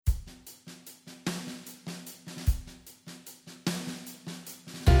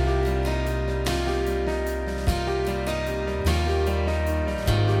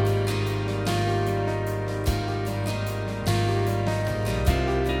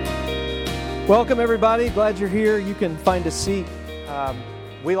Welcome, everybody. Glad you're here. You can find a seat.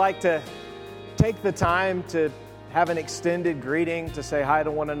 We like to take the time to have an extended greeting, to say hi to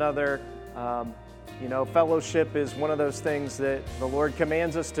one another. Fellowship is one of those things that the Lord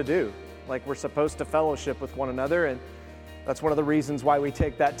commands us to do. Like, we're supposed to fellowship with one another, and that's one of the reasons why we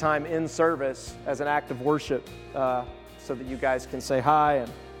take that time in service as an act of worship, so that you guys can say hi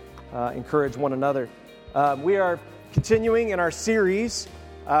and encourage one another. We are continuing in our series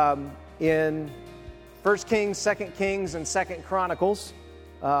in 1 Kings, 2 Kings, and 2 Chronicles.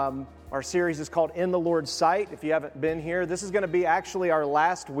 Our series is called In the Lord's Sight. If you haven't been here, this is going to be actually our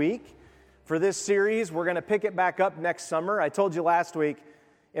last week for this series. We're going to pick it back up next summer. I told you last week,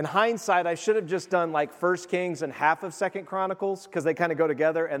 in hindsight, I should have just done like 1 Kings and half of 2 Chronicles, because they kind of go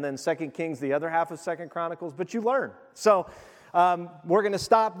together, and then 2 Kings, the other half of 2 Chronicles, but you learn. So we're going to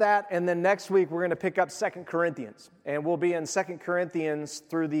stop that, and then next week we're going to pick up 2 Corinthians, and we'll be in 2 Corinthians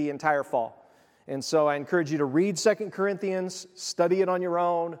through the entire fall. And so I encourage you to read 2 Corinthians, study it on your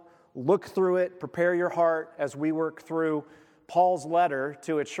own, look through it, prepare your heart as we work through Paul's letter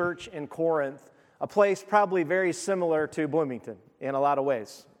to a church in Corinth, a place probably very similar to Bloomington in a lot of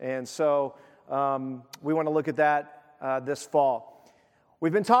ways. And so we want to look at that this fall.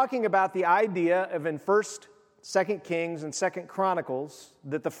 We've been talking about the idea of in 1st, 2 Kings, and 2 Chronicles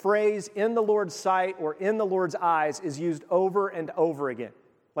that the phrase in the Lord's sight or in the Lord's eyes is used over and over again,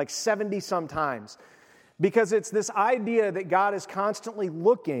 like 70 some times, because it's this idea that God is constantly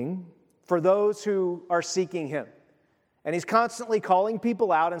looking for those who are seeking Him. And He's constantly calling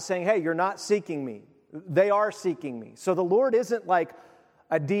people out and saying, hey, you're not seeking me. They are seeking me. So the Lord isn't like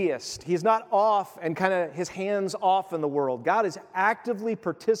a deist. He's not off and kind of his hands off in the world. God is actively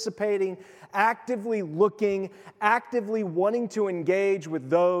participating, actively looking, actively wanting to engage with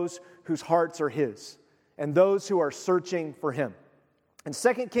those whose hearts are His and those who are searching for Him. And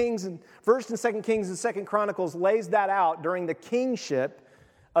 1st and 2 Kings and 2 Chronicles lays that out during the kingship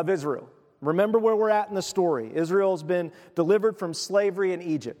of Israel. Remember where we're at in the story. Israel's been delivered from slavery in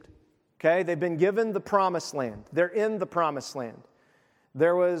Egypt. Okay, they've been given the promised land. They're in the promised land.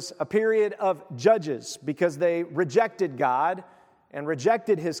 There was a period of judges because they rejected God and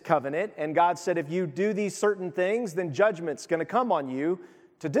rejected His covenant. And God said, if you do these certain things, then judgment's going to come on you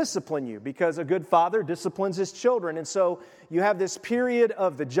to discipline you, because a good father disciplines his children. And so you have this period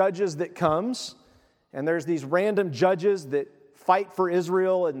of the judges that comes, and there's these random judges that fight for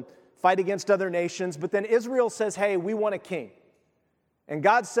Israel and fight against other nations. But then Israel says, hey, we want a king. And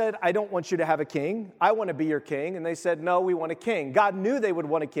God said, I don't want you to have a king. I want to be your king. And they said, no, we want a king. God knew they would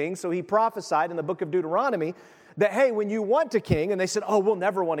want a king, so He prophesied in the book of Deuteronomy that, hey, when you want a king, and they said, oh, we'll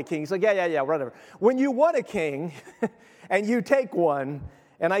never want a king. He's like, yeah, whatever. When you want a king and you take one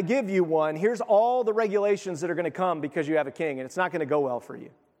and I give you one, here's all the regulations that are going to come because you have a king, and it's not going to go well for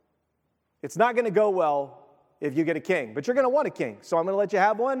you. It's not going to go well if you get a king, but you're going to want a king. So I'm going to let you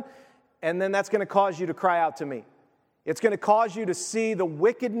have one, and then that's going to cause you to cry out to me. It's going to cause you to see the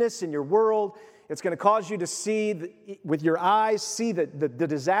wickedness in your world. It's going to cause you to see, with your eyes, see the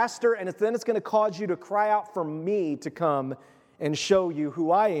disaster. And then it's going to cause you to cry out for me to come and show you who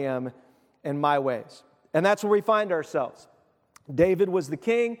I am and my ways. And that's where we find ourselves. David was the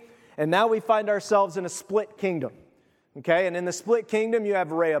king, and now we find ourselves in a split kingdom. Okay, and in the split kingdom, you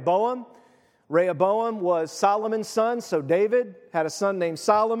have Rehoboam. Rehoboam was Solomon's son, so David had a son named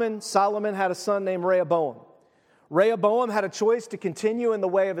Solomon. Solomon had a son named Rehoboam. Rehoboam had a choice to continue in the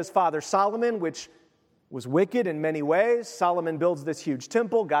way of his father Solomon, which was wicked in many ways. Solomon builds this huge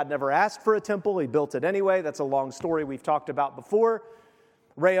temple. God never asked for a temple. He built it anyway. That's a long story we've talked about before.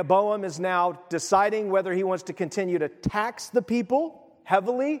 Rehoboam is now deciding whether he wants to continue to tax the people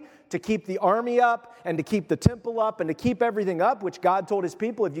heavily, to keep the army up, and to keep the temple up, and to keep everything up, which God told His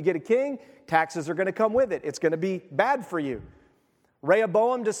people, if you get a king, taxes are going to come with it. It's going to be bad for you.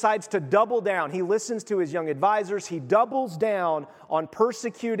 Rehoboam decides to double down. He listens to his young advisors. He doubles down on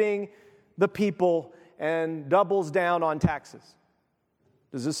persecuting the people and doubles down on taxes.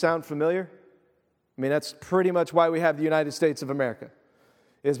 Does this sound familiar? I mean, that's pretty much why we have the United States of America.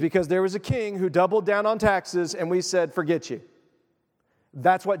 Is because there was a king who doubled down on taxes, and we said, forget you.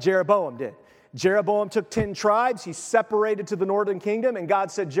 That's what Jeroboam did. Jeroboam took 10 tribes. He separated to the northern kingdom, and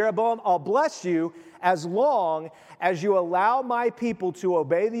God said, Jeroboam, I'll bless you as long as you allow my people to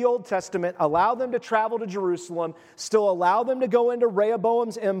obey the Old Testament, allow them to travel to Jerusalem, still allow them to go into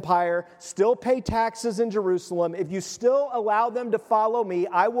Rehoboam's empire, still pay taxes in Jerusalem. If you still allow them to follow me,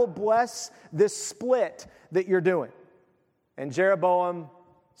 I will bless this split that you're doing. And Jeroboam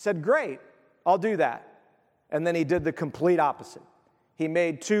said, great, I'll do that. And then he did the complete opposite. He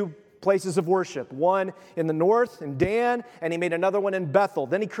made two places of worship. One in the north, in Dan, and he made another one in Bethel.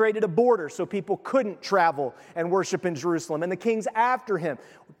 Then he created a border so people couldn't travel and worship in Jerusalem. And the kings after him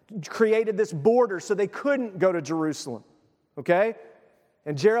created this border so they couldn't go to Jerusalem. Okay?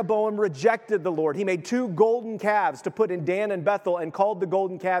 And Jeroboam rejected the Lord. He made 2 golden calves to put in Dan and Bethel and called the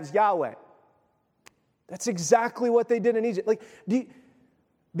golden calves Yahweh. That's exactly what they did in Egypt.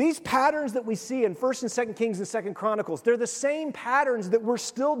 These patterns that we see in 1st and 2nd Kings and 2nd Chronicles, they're the same patterns that we're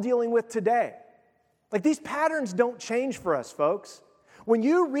still dealing with today. These patterns don't change for us, folks. When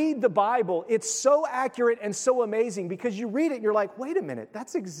you read the Bible, it's so accurate and so amazing because you read it and you're like, wait a minute,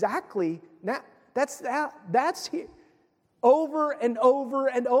 that's exactly, that's here. Over and over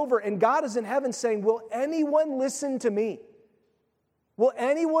and over. And God is in heaven saying, will anyone listen to me? Will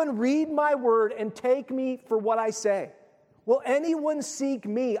anyone read my word and take me for what I say? Will anyone seek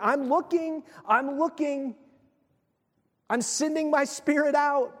me? I'm looking. I'm sending my Spirit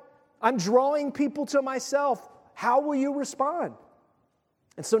out. I'm drawing people to myself. How will you respond?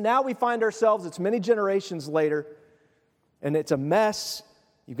 And so now we find ourselves, it's many generations later, and it's a mess.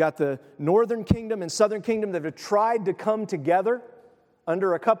 You've got the northern kingdom and southern kingdom that have tried to come together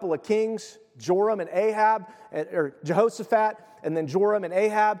under a couple of kings, Joram and Ahab, or Jehoshaphat, and then Joram and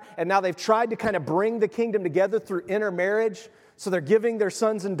Ahab, and now they've tried to kind of bring the kingdom together through intermarriage. So they're giving their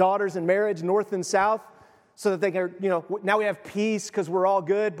sons and daughters in marriage, north and south, so that they can, now we have peace because we're all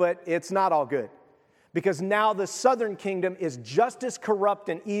good, but it's not all good. Because now the southern kingdom is just as corrupt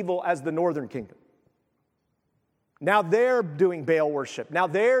and evil as the northern kingdom. Now they're doing Baal worship. Now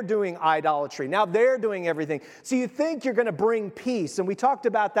they're doing idolatry. Now they're doing everything. So you think you're going to bring peace. And we talked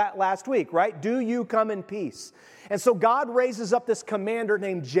about that last week, right? Do you come in peace? And so God raises up this commander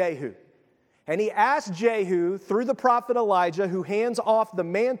named Jehu. And he asks Jehu, through the prophet Elijah, who hands off the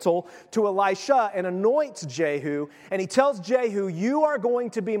mantle to Elisha and anoints Jehu. And he tells Jehu, you are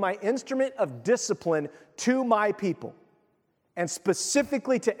going to be my instrument of discipline to my people. And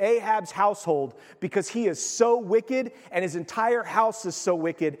specifically to Ahab's household, because he is so wicked and his entire house is so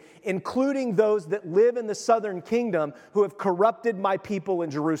wicked, including those that live in the southern kingdom who have corrupted my people in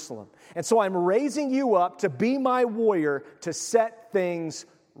Jerusalem. And so I'm raising you up to be my warrior to set things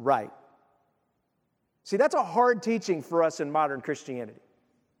right. See, that's a hard teaching for us in modern Christianity.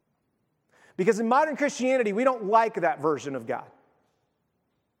 Because in modern Christianity, we don't like that version of God.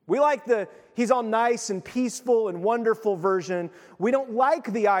 We like he's all nice and peaceful and wonderful version. We don't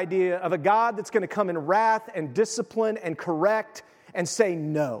like the idea of a God that's going to come in wrath and discipline and correct and say,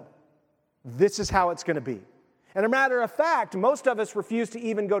 no, this is how it's going to be. And a matter of fact, most of us refuse to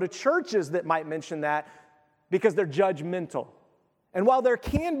even go to churches that might mention that because they're judgmental. And while there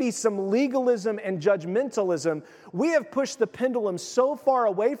can be some legalism and judgmentalism, we have pushed the pendulum so far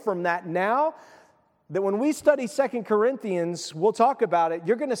away from that now that when we study 2 Corinthians, we'll talk about it,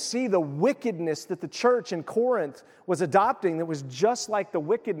 you're going to see the wickedness that the church in Corinth was adopting that was just like the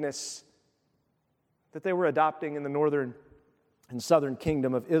wickedness that they were adopting in the northern and southern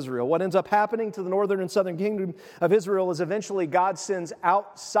kingdom of Israel. What ends up happening to the northern and southern kingdom of Israel is eventually God sends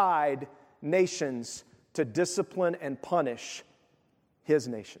outside nations to discipline and punish His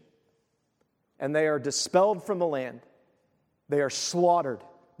nation. And they are dispelled from the land. They are slaughtered.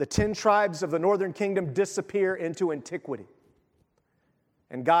 The 10 tribes of the northern kingdom disappear into antiquity.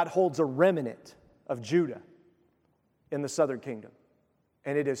 And God holds a remnant of Judah in the southern kingdom.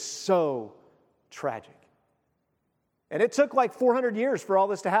 And it is so tragic. And it took like 400 years for all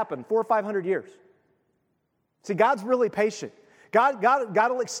this to happen, 400 or 500 years. See, God's really patient. God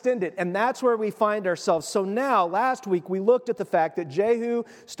will extend it, and that's where we find ourselves. So now, last week, we looked at the fact that Jehu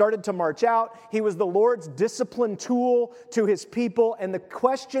started to march out. He was the Lord's discipline tool to his people, and the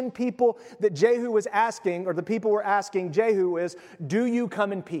question people that Jehu was asking, or the people were asking Jehu is, do you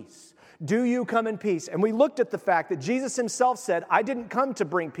come in peace? Do you come in peace? And we looked at the fact that Jesus himself said, I didn't come to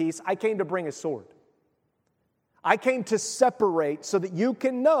bring peace, I came to bring a sword. I came to separate so that you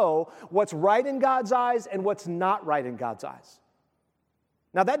can know what's right in God's eyes and what's not right in God's eyes.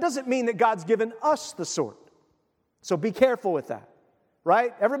 Now, that doesn't mean that God's given us the sword. So be careful with that,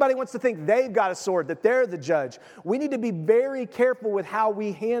 right? Everybody wants to think they've got a sword, that they're the judge. We need to be very careful with how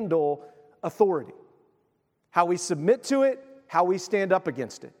we handle authority, how we submit to it, how we stand up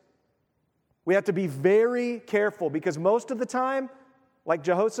against it. We have to be very careful because most of the time, like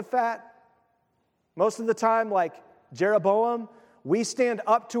Jehoshaphat, most of the time, like Jeroboam, we stand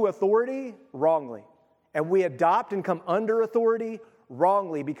up to authority wrongly. And we adopt and come under authority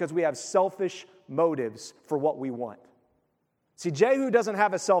wrongly because we have selfish motives for what we want. See, Jehu doesn't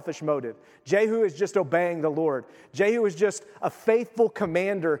have a selfish motive. Jehu is just obeying the Lord. Jehu is just a faithful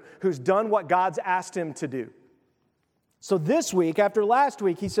commander who's done what God's asked him to do. So this week, after last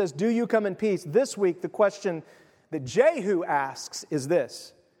week, he says, do you come in peace? This week, the question that Jehu asks is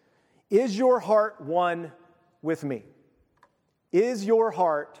this: is your heart one with me? Is your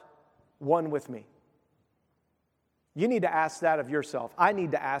heart one with me? You need to ask that of yourself. I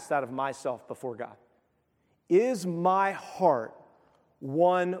need to ask that of myself before God. Is my heart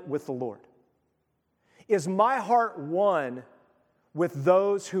one with the Lord? Is my heart one with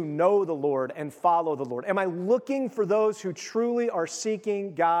those who know the Lord and follow the Lord? Am I looking for those who truly are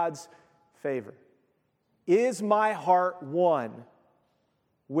seeking God's favor? Is my heart one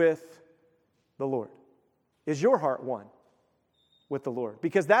with the Lord? Is your heart one with the Lord?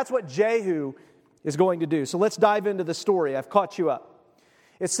 Because that's what Jehu is going to do. So let's dive into the story. I've caught you up.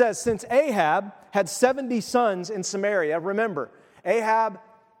 It says, since Ahab had 70 sons in Samaria, remember, Ahab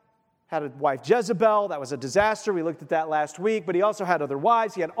had a wife Jezebel. That was a disaster. We looked at that last week. But he also had other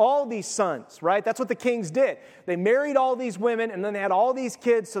wives. He had all these sons, right? That's what the kings did. They married all these women, and then they had all these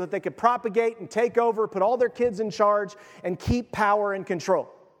kids so that they could propagate and take over, put all their kids in charge, and keep power and control.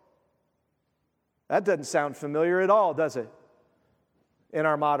 That doesn't sound familiar at all, does it? In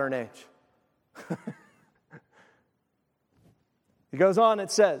our modern age. It goes on, it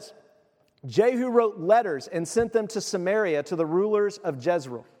says, Jehu wrote letters and sent them to Samaria to the rulers of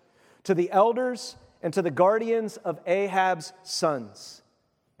Jezreel, to the elders and to the guardians of Ahab's sons.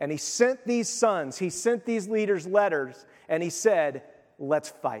 And he sent these leaders letters, and he said, let's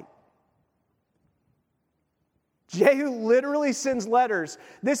fight. Jehu literally sends letters.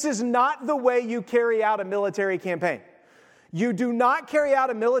 This is not the way you carry out a military campaign. You do not carry out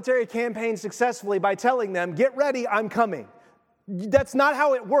a military campaign successfully by telling them, get ready, I'm coming. That's not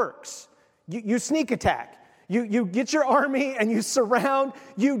how it works. You sneak attack. You get your army and you surround.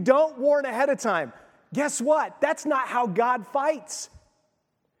 You don't warn ahead of time. Guess what? That's not how God fights.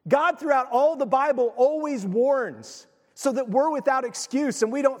 God, throughout all the Bible, always warns so that we're without excuse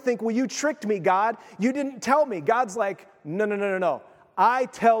and we don't think, well, you tricked me, God. You didn't tell me. God's like, no. I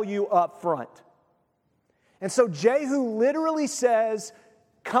tell you up front. And so Jehu literally says,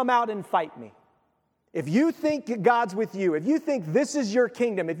 come out and fight me. If you think God's with you, if you think this is your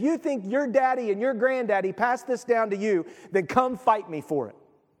kingdom, if you think your daddy and your granddaddy passed this down to you, then come fight me for it.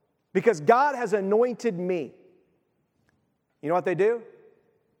 Because God has anointed me. You know what they do?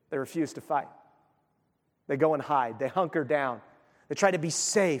 They refuse to fight. They go and hide. They hunker down. They try to be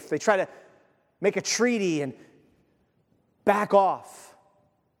safe. They try to make a treaty and back off.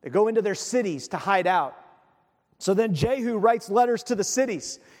 They go into their cities to hide out. So then Jehu writes letters to the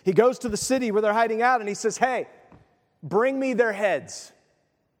cities. He goes to the city where they're hiding out and he says, hey, bring me their heads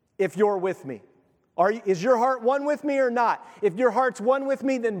if you're with me. Is your heart one with me or not? If your heart's one with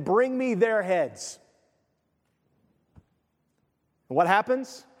me, then bring me their heads. And what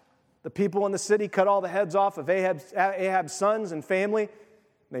happens? The people in the city cut all the heads off of Ahab's sons and family, and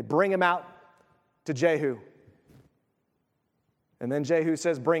they bring them out to Jehu. And then Jehu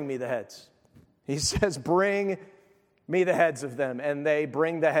says, bring me the heads. He says, bring me the heads of them, and they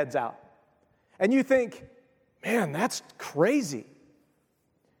bring the heads out. And you think, man, that's crazy.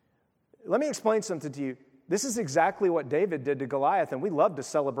 Let me explain something to you. This is exactly what David did to Goliath, and we love to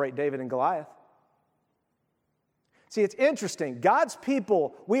celebrate David and Goliath. See, it's interesting. God's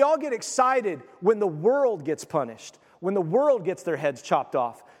people, we all get excited when the world gets punished, when the world gets their heads chopped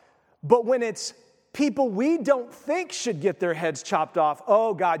off. But when it's people we don't think should get their heads chopped off,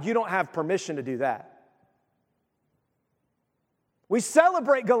 oh God, you don't have permission to do that. We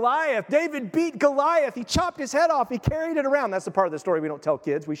celebrate Goliath. David beat Goliath. He chopped his head off. He carried it around. That's the part of the story we don't tell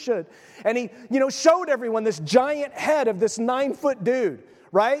kids. We should. And he, showed everyone this giant head of this 9-foot dude,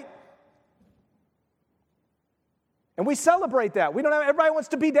 right? And we celebrate that. Everybody wants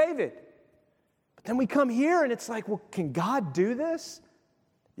to be David. But then we come here and it's like, well, can God do this?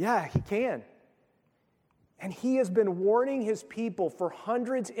 Yeah, he can. And he has been warning his people for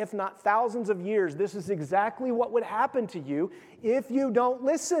hundreds, if not thousands of years. This is exactly what would happen to you if you don't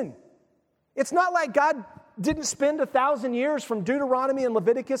listen. It's not like God didn't spend 1,000 years from Deuteronomy and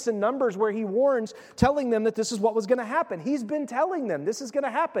Leviticus and Numbers where he warns, telling them that this is what was going to happen. He's been telling them this is going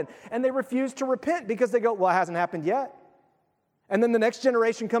to happen. And they refuse to repent because they go, well, it hasn't happened yet. And then the next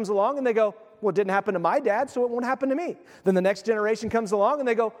generation comes along and they go, well, it didn't happen to my dad, so it won't happen to me. Then the next generation comes along and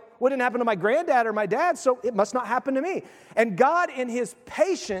they go, well, it didn't happen to my granddad or my dad, so it must not happen to me. And God, in his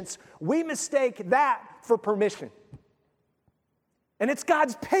patience, we mistake that for permission. And it's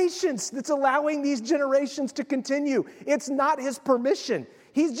God's patience that's allowing these generations to continue. It's not his permission.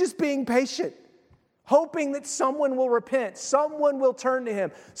 He's just being patient, hoping that someone will repent, someone will turn to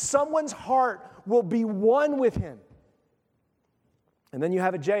him, someone's heart will be one with him. And then you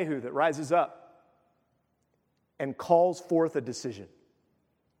have a Jehu that rises up. and calls forth a decision.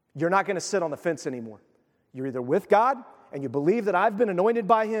 You're not going to sit on the fence anymore. You're either with God and you believe that I've been anointed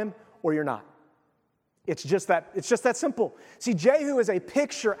by him, or you're not. It's just that simple. See, Jehu is a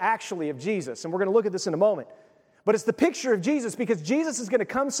picture actually of Jesus, and we're going to look at this in a moment. But it's the picture of Jesus because Jesus is going to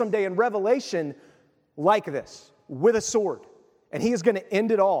come someday in Revelation like this, with a sword. And he is going to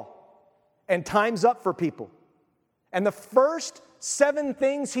end it all. And time's up for people. And the first 7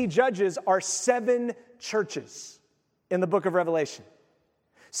 things he judges are 7 churches in the book of Revelation.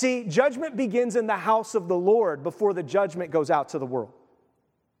 See, judgment begins in the house of the Lord before the judgment goes out to the world.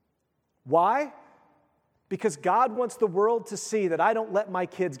 Why? Because God wants the world to see that I don't let my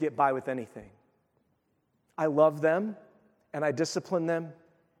kids get by with anything. I love them, and I discipline them,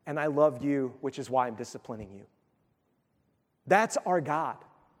 and I love you, which is why I'm disciplining you. That's our God.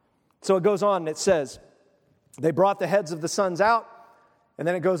 So it goes on and it says, they brought the heads of the sons out, and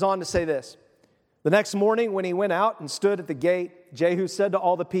then it goes on to say this. The next morning when he went out and stood at the gate, Jehu said to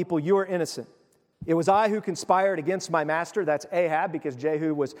all the people, you are innocent. It was I who conspired against my master, that's Ahab, because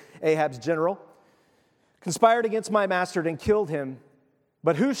Jehu was Ahab's general, conspired against my master and killed him.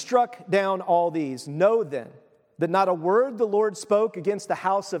 But who struck down all these? Know then that not a word the Lord spoke against the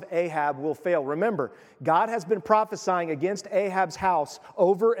house of Ahab will fail. Remember, God has been prophesying against Ahab's house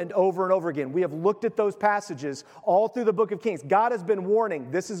over and over and over again. We have looked at those passages all through the book of Kings. God has been warning,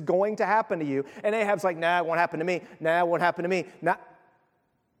 this is going to happen to you. And Ahab's like, nah, it won't happen to me. Nah, it won't happen to me.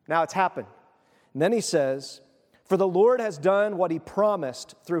 Now it's happened. And then he says, for the Lord has done what he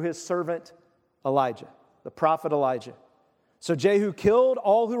promised through his servant Elijah, the prophet Elijah. So Jehu killed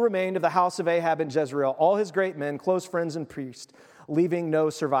all who remained of the house of Ahab in Jezreel, all his great men, close friends and priests, leaving no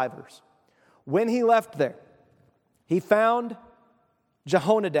survivors. When he left there, he found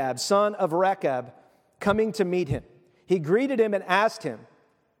Jehonadab, son of Rechab, coming to meet him. He greeted him and asked him,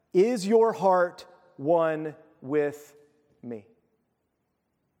 is your heart one with me?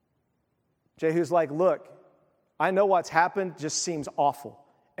 Jehu's like, look, I know what's happened just seems awful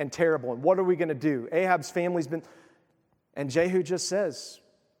and terrible. And what are we going to do? Ahab's family's been... And Jehu just says,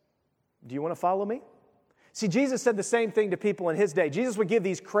 do you want to follow me? See, Jesus said the same thing to people in his day. Jesus would give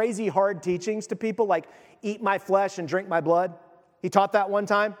these crazy hard teachings to people like, eat my flesh and drink my blood. He taught that one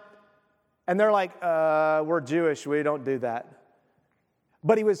time. And they're like, we're Jewish, we don't do that.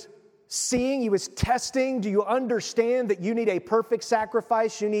 But he was seeing, he was testing, do you understand that you need a perfect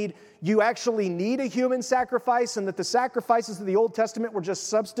sacrifice? You actually need a human sacrifice, and that the sacrifices of the Old Testament were just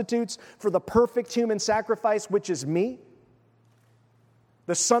substitutes for the perfect human sacrifice, which is me?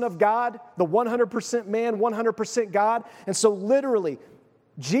 The Son of God, the 100% man, 100% God. And so literally,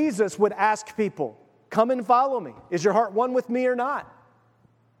 Jesus would ask people, come and follow me. Is your heart one with me or not?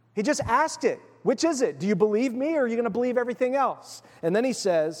 He just asked it. Which is it? Do you believe me, or are you going to believe everything else? And then he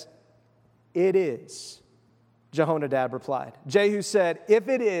says, it is. Jehonadab replied. Jehu said, if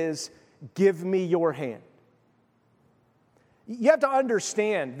it is, give me your hand. You have to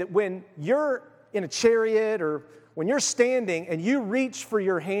understand that when you're in a chariot or when you're standing and you reach for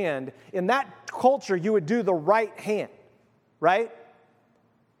your hand, in that culture you would do the right hand, right?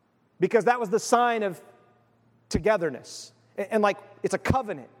 Because that was the sign of togetherness. And like, it's a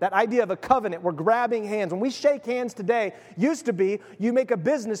covenant. That idea of a covenant, we're grabbing hands. When we shake hands today, used to be you make a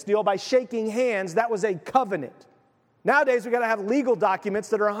business deal by shaking hands. That was a covenant. Nowadays, we've got to have legal documents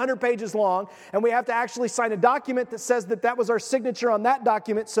that are 100 pages long, and we have to actually sign a document that says that that was our signature on that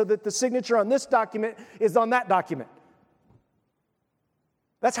document, so that the signature on this document is on that document.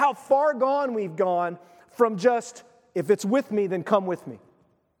 That's how far gone we've gone from just, if it's with me, then come with me.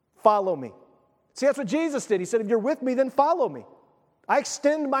 Follow me. See, that's what Jesus did. He said, if you're with me, then follow me. I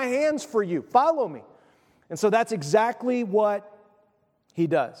extend my hands for you. Follow me. And so that's exactly what he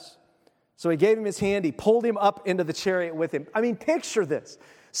does. So he gave him his hand. He pulled him up into the chariot with him. I mean, picture this.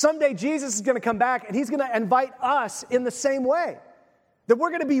 Someday Jesus is going to come back and he's going to invite us in the same way. That we're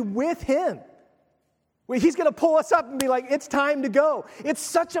going to be with him. He's going to pull us up and be like, it's time to go. It's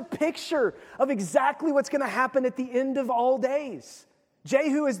such a picture of exactly what's going to happen at the end of all days.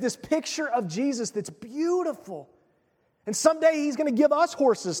 Jehu is this picture of Jesus that's beautiful. And someday he's going to give us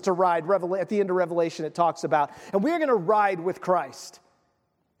horses to ride. At the end of Revelation it talks about. And we're going to ride with Christ.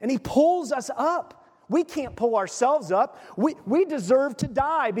 And he pulls us up. We can't pull ourselves up. We deserve to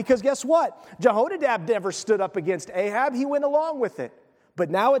die because guess what? Jehonadab never stood up against Ahab. He went along with it. But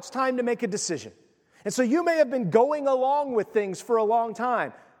now it's time to make a decision. And so you may have been going along with things for a long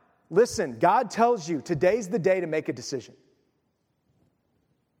time. Listen, God tells you today's the day to make a decision.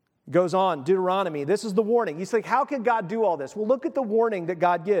 Goes on, Deuteronomy, this is the warning. He's like, how could God do all this? Well, look at the warning that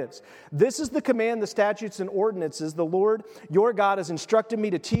God gives. This is the command, the statutes and ordinances the Lord your God has instructed me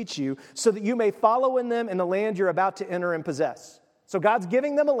to teach you so that you may follow in them in the land you're about to enter and possess. So God's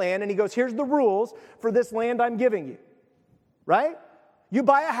giving them a land, and he goes, here's the rules for this land I'm giving you, right? You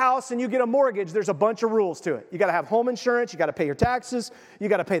buy a house and you get a mortgage, there's a bunch of rules to it. You got to have home insurance, you got to pay your taxes, you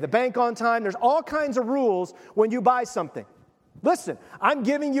got to pay the bank on time. There's all kinds of rules when you buy something. Listen, I'm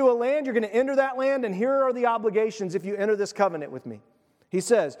giving you a land, you're going to enter that land, and here are the obligations if you enter this covenant with me. He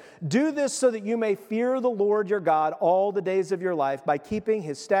says, do this so that you may fear the Lord your God all the days of your life by keeping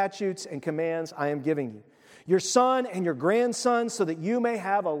his statutes and commands I am giving you, your son and your grandson, so that you may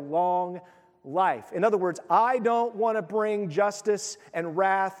have a long life. In other words, I don't want to bring justice and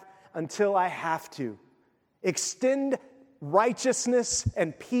wrath until I have to. Extend righteousness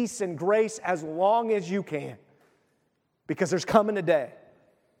and peace and grace as long as you can, because there's coming a day.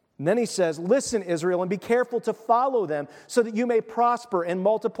 And then he says, listen, Israel, and be careful to follow them so that you may prosper and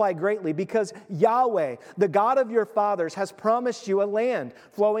multiply greatly, because Yahweh, the God of your fathers, has promised you a land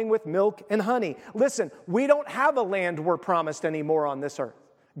flowing with milk and honey. Listen, we don't have a land we're promised anymore on this earth.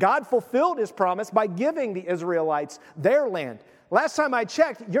 God fulfilled his promise by giving the Israelites their land. Last time I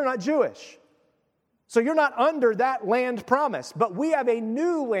checked, you're not Jewish. So you're not under that land promise, but we have a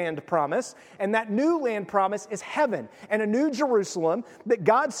new land promise, and that new land promise is heaven and a new Jerusalem that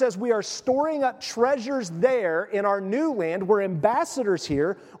God says we are storing up treasures there in our new land. We're ambassadors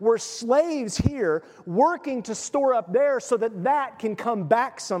here, we're slaves here, working to store up there so that that can come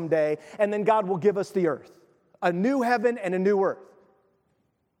back someday, and then God will give us the earth, a new heaven and a new earth.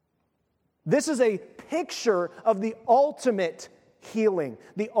 This is a picture of the ultimate healing,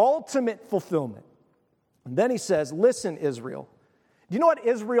 the ultimate fulfillment. And then he says, listen, Israel. Do you know what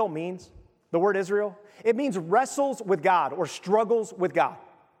Israel means? The word Israel? It means wrestles with God or struggles with God.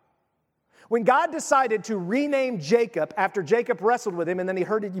 When God decided to rename Jacob after Jacob wrestled with him, and then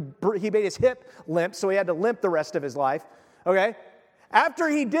he made his hip limp, so he had to limp the rest of his life, okay? After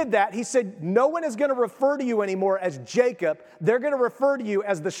he did that, he said, no one is going to refer to you anymore as Jacob. They're going to refer to you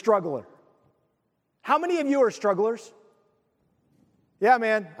as the struggler. How many of you are strugglers? Yeah,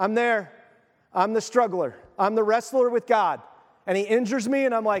 man, I'm there. I'm the struggler. I'm the wrestler with God. And he injures me,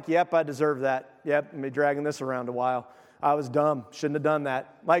 and I'm like, yep, I deserve that. Yep, I've been dragging this around a while. I was dumb. Shouldn't have done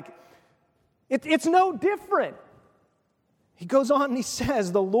that. Like, it's no different. He goes on and he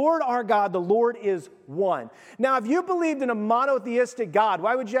says, the Lord our God, the Lord is one. Now, if you believed in a monotheistic God,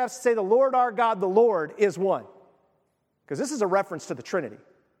 why would you have to say the Lord our God, the Lord is one? Because this is a reference to the Trinity.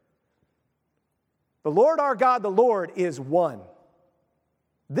 The Lord our God, the Lord is one.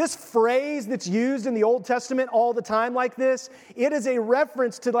 This phrase that's used in the Old Testament all the time like this, it is a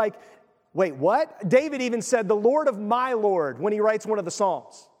reference to like, wait, what? David even said, the Lord of my Lord, when he writes one of the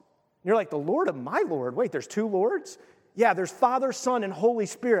Psalms. And you're like, the Lord of my Lord? Wait, there's two Lords? Yeah, there's Father, Son, and Holy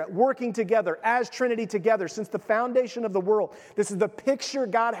Spirit working together as Trinity together since the foundation of the world. This is the picture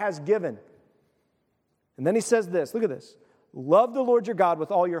God has given. And then he says this, look at this. Love the Lord your God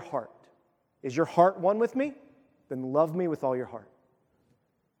with all your heart. Is your heart one with me? Then love me with all your heart.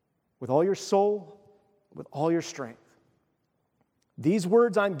 With all your soul, with all your strength. These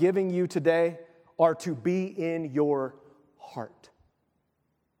words I'm giving you today are to be in your heart.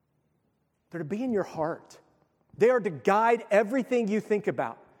 They're to be in your heart. They are to guide everything you think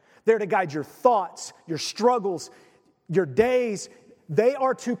about. They're to guide your thoughts, your struggles, your days. They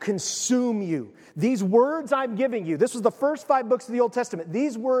are to consume you. These words I'm giving you, this was the first 5 books of the Old Testament.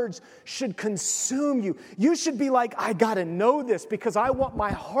 These words should consume you. You should be like, I got to know this because I want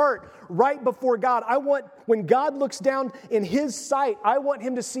my heart right before God. I want, when God looks down in his sight, I want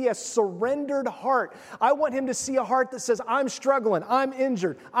him to see a surrendered heart. I want him to see a heart that says, I'm struggling, I'm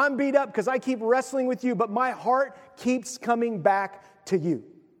injured, I'm beat up because I keep wrestling with you, but my heart keeps coming back to you.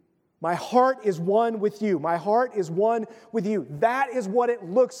 My heart is one with you. My heart is one with you. That is what it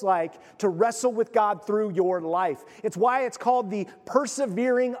looks like to wrestle with God through your life. It's why it's called the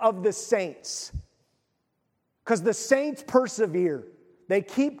persevering of the saints. Because the saints persevere. They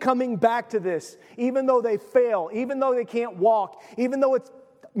keep coming back to this, even though they fail, even though they can't walk, even though it's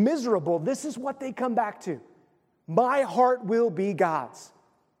miserable. This is what they come back to. My heart will be God's.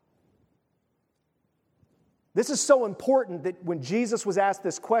 This is so important that when Jesus was asked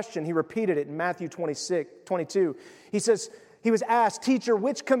this question, he repeated it in Matthew 22. He says, He was asked, "Teacher,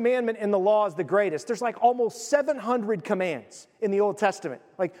 which commandment in the law is the greatest?" There's like almost 700 commands in the Old Testament.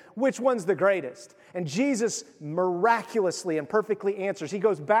 Like, which one's the greatest? And Jesus miraculously and perfectly answers. He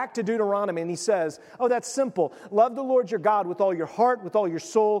goes back to Deuteronomy and he says, "Oh, that's simple. Love the Lord your God with all your heart, with all your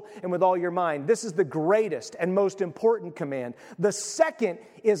soul, and with all your mind. This is the greatest and most important command. The second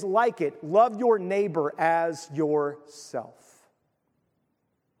is like it. Love your neighbor as yourself."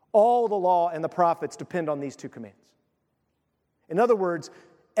 All the law and the prophets depend on these two commands. In other words,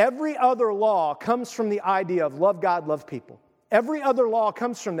 every other law comes from the idea of love God, love people. Every other law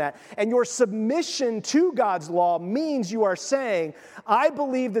comes from that. And your submission to God's law means you are saying, I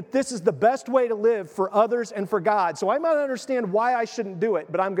believe that this is the best way to live for others and for God. So I might understand why I shouldn't do it,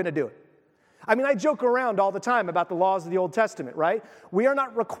 but I'm going to do it. I mean, I joke around all the time about the laws of the Old Testament, right? We are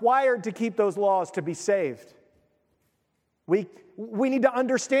not required to keep those laws to be saved. We need to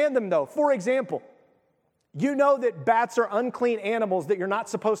understand them, though. For example, you know that bats are unclean animals that you're not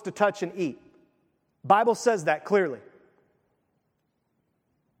supposed to touch and eat. Bible says that clearly.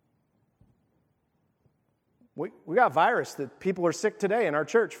 We got a virus that people are sick today in our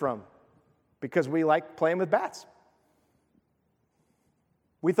church from because we like playing with bats.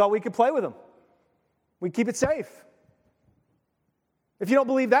 We thought we could play with them. We keep it safe. If you don't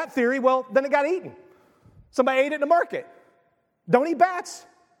believe that theory, well, then it got eaten. Somebody ate it in the market. Don't eat bats.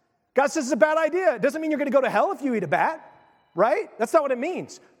 God says it's a bad idea. It doesn't mean you're going to go to hell if you eat a bat, right? That's not what it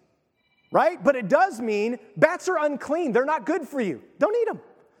means, right? But it does mean bats are unclean. They're not good for you. Don't eat them.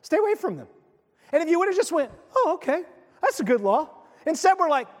 Stay away from them. And if you would have just went, oh, okay, that's a good law. Instead, we're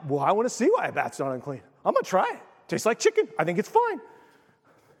like, well, I want to see why a bat's not unclean. I'm going to try it. Tastes like chicken. I think it's fine.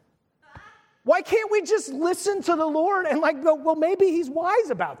 Why can't we just listen to the Lord and go, well, maybe he's wise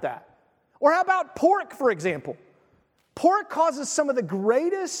about that? Or how about pork, for example? Pork causes some of the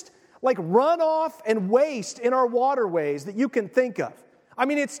greatest runoff and waste in our waterways that you can think of. I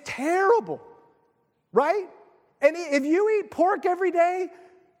mean, it's terrible, right? And if you eat pork every day,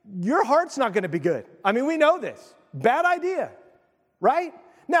 your heart's not going to be good. I mean, we know this. Bad idea, right?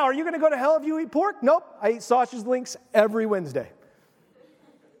 Now, are you going to go to hell if you eat pork? Nope. I eat sausage links every Wednesday.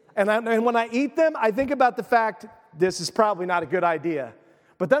 And when I eat them, I think about the fact this is probably not a good idea.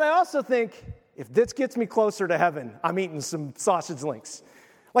 But then I also think, if this gets me closer to heaven, I'm eating some sausage links.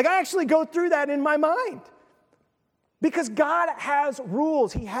 I actually go through that in my mind. Because God has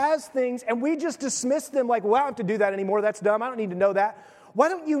rules. He has things, and we just dismiss them well, I don't have to do that anymore. That's dumb. I don't need to know that. Why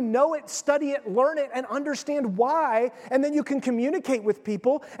don't you know it, study it, learn it, and understand why? And then you can communicate with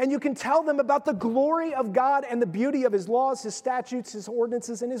people, and you can tell them about the glory of God and the beauty of his laws, his statutes, his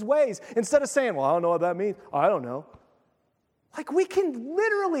ordinances, and his ways. Instead of saying, well, I don't know what that means. I don't know. We can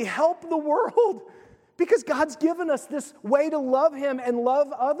literally help the world because God's given us this way to love him and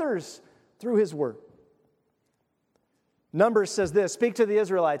love others through his word. Numbers says this, speak to the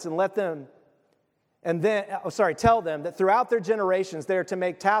Israelites and tell them that throughout their generations they are to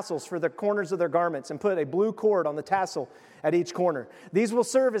make tassels for the corners of their garments and put a blue cord on the tassel at each corner. These will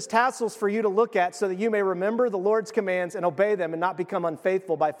serve as tassels for you to look at so that you may remember the Lord's commands and obey them and not become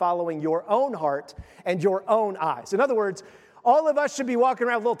unfaithful by following your own heart and your own eyes. In other words, all of us should be walking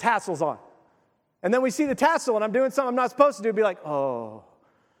around with little tassels on. And then we see the tassel and I'm doing something I'm not supposed to do, be like, oh,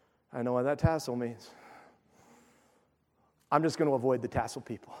 I know what that tassel means. I'm just going to avoid the tassel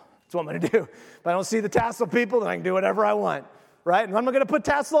people. That's what I'm going to do. If I don't see the tassel people, then I can do whatever I want, right? And I'm not going to put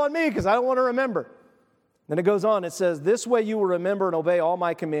tassel on me because I don't want to remember. Then it goes on. It says, this way you will remember and obey all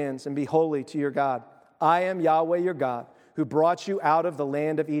my commands and be holy to your God. I am Yahweh your God who brought you out of the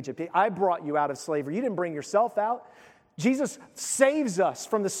land of Egypt. I brought you out of slavery. You didn't bring yourself out. Jesus saves us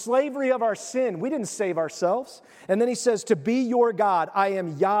from the slavery of our sin. We didn't save ourselves. And then he says, to be your God, I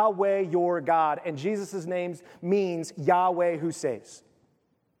am Yahweh your God. And Jesus' name means Yahweh who saves.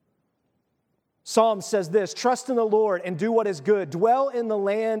 Psalm says this, trust in the Lord and do what is good. Dwell in the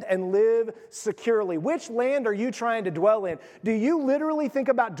land and live securely. Which land are you trying to dwell in? Do you literally think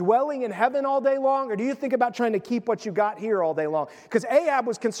about dwelling in heaven all day long, or do you think about trying to keep what you got here all day long? Because Ahab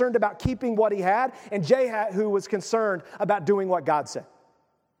was concerned about keeping what he had, and Jehu was concerned about doing what God said.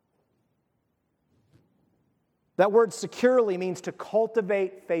 That word securely means to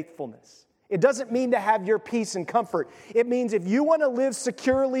cultivate faithfulness. It doesn't mean to have your peace and comfort. It means if you want to live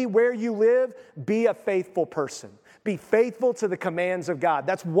securely where you live, be a faithful person. Be faithful to the commands of God.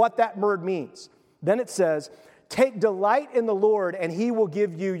 That's what that word means. Then it says, take delight in the Lord and he will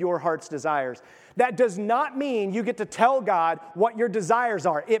give you your heart's desires. That does not mean you get to tell God what your desires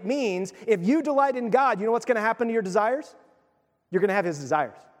are. It means if you delight in God, you know what's going to happen to your desires? You're going to have his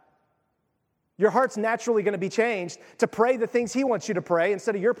desires. Your heart's naturally going to be changed to pray the things he wants you to pray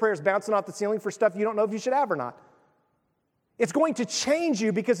instead of your prayers bouncing off the ceiling for stuff you don't know if you should have or not. It's going to change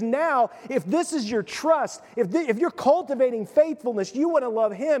you because now, if this is your trust, if you're cultivating faithfulness, you want to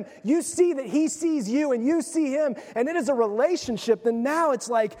love Him, you see that He sees you and you see Him, and it is a relationship, then now it's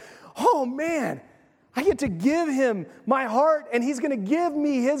like, oh man, I get to give Him my heart and He's going to give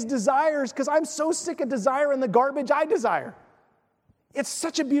me His desires because I'm so sick of desiring the garbage I desire. It's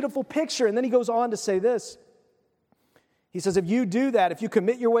such a beautiful picture. And then he goes on to say this. He says, if you do that, if you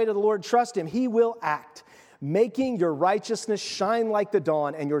commit your way to the Lord, trust Him, He will act, making your righteousness shine like the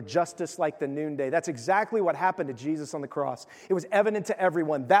dawn and your justice like the noonday. That's exactly what happened to Jesus on the cross. It was evident to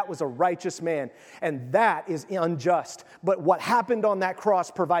everyone that was a righteous man, and that is unjust. But what happened on that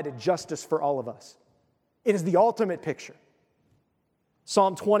cross provided justice for all of us. It is the ultimate picture.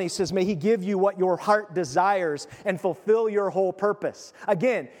 Psalm 20 says, may He give you what your heart desires and fulfill your whole purpose.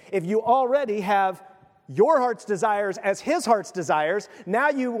 Again, if you already have your heart's desires as His heart's desires, now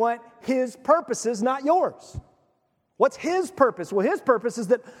you want His purposes, not yours. What's His purpose? Well, His purpose is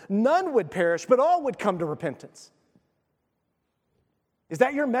that none would perish, but all would come to repentance. Is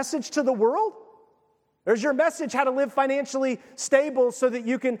that your message to the world? Or is your message how to live financially stable so that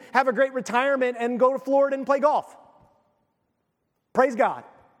you can have a great retirement and go to Florida and play golf? Praise God.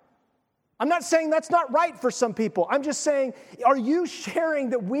 I'm not saying that's not right for some people. I'm just saying, are you sharing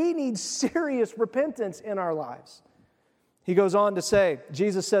that we need serious repentance in our lives? He goes on to say,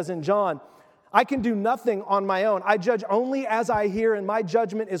 Jesus says in John, I can do nothing on my own. I judge only as I hear, and my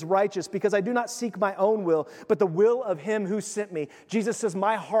judgment is righteous because I do not seek my own will, but the will of Him who sent me. Jesus says,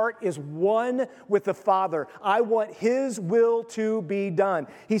 my heart is one with the Father. I want His will to be done.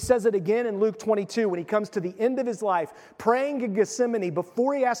 He says it again in Luke 22 when He comes to the end of His life, praying in Gethsemane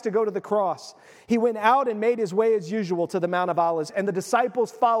before He has to go to the cross. He went out and made His way as usual to the Mount of Olives, and the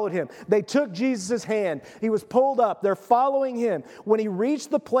disciples followed Him. They took Jesus' hand. He was pulled up. They're following Him. When He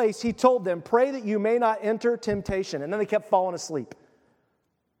reached the place, He told them, pray that you may not enter temptation. And then they kept falling asleep.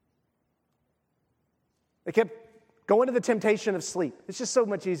 They kept going to the temptation of sleep. It's just so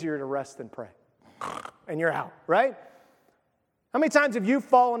much easier to rest than pray. And you're out, right? How many times have you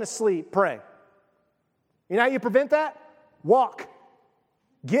fallen asleep? Pray. You know how you prevent that? Walk.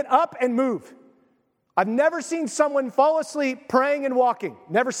 Get up and move. I've never seen someone fall asleep praying and walking.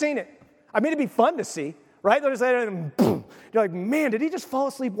 Never seen it. I mean, it'd be fun to see, right? They're just like, boom. You're like, man, did he just fall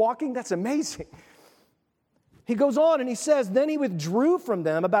asleep walking? That's amazing. He goes on and he says, then he withdrew from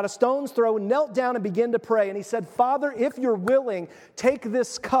them about a stone's throw, knelt down and began to pray. And he said, Father, if you're willing, take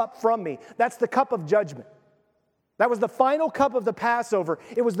this cup from me. That's the cup of judgment. That was the final cup of the Passover.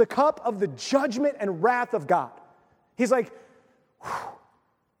 It was the cup of the judgment and wrath of God. He's like, whew.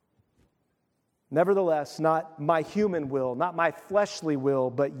 Nevertheless, not my human will, not my fleshly will,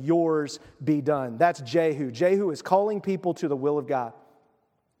 but yours be done. That's Jehu. Jehu is calling people to the will of God.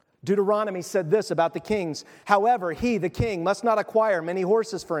 Deuteronomy said this about the kings. However, he, the king, must not acquire many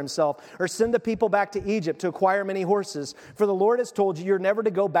horses for himself or send the people back to Egypt to acquire many horses. For the Lord has told you, you're never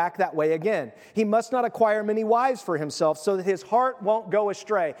to go back that way again. He must not acquire many wives for himself so that his heart won't go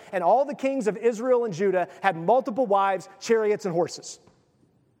astray. And all the kings of Israel and Judah had multiple wives, chariots, and horses.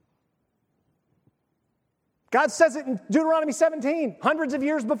 God says it in Deuteronomy 17, hundreds of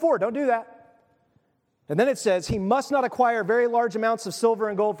years before. Don't do that. And then it says, he must not acquire very large amounts of silver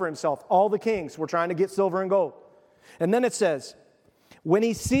and gold for himself. All the kings were trying to get silver and gold. And then it says, when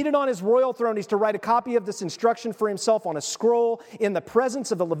he's seated on his royal throne, he's to write a copy of this instruction for himself on a scroll in the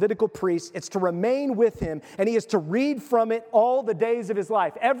presence of the Levitical priest. It's to remain with him, and he is to read from it all the days of his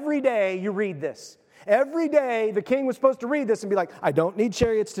life. Every day you read this. Every day, the king was supposed to read this and be like, I don't need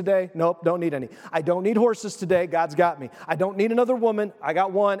chariots today. Nope, don't need any. I don't need horses today. God's got me. I don't need another woman. I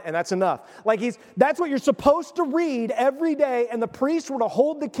got one, and that's enough. That's what you're supposed to read every day, and the priests were to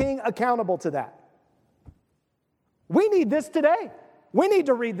hold the king accountable to that. We need this today. We need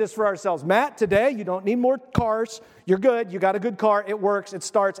to read this for ourselves. Matt, today, you don't need more cars. You're good. You got a good car. It works. It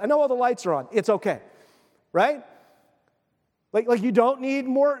starts. I know all the lights are on. It's okay. Right? Like you don't need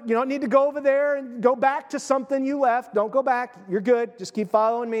more, you don't need to go over there and go back to something you left. Don't go back. You're good. Just keep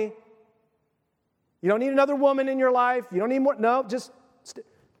following me. You don't need another woman in your life. You don't need more. No, it's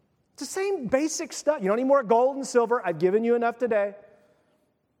the same basic stuff. You don't need more gold and silver. I've given you enough today.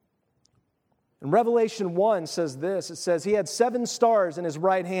 And Revelation 1 says this. It says, he had 7 stars in his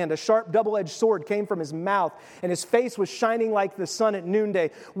right hand. A sharp double-edged sword came from his mouth, and his face was shining like the sun at noonday.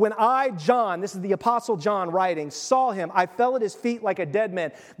 When I, John, this is the Apostle John writing, saw him, I fell at his feet like a dead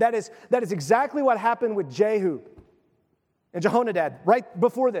man. That is exactly what happened with Jehu and Jehonadab right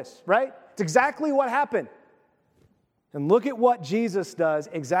before this, right? It's exactly what happened. And look at what Jesus does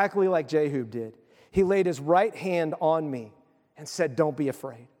exactly like Jehu did. He laid his right hand on me and said, don't be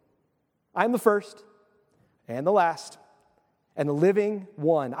afraid. I'm the first and the last and the living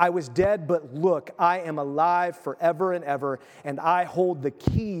one. I was dead, but look, I am alive forever and ever, and I hold the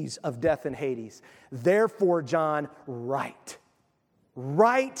keys of death and Hades. Therefore, John, write.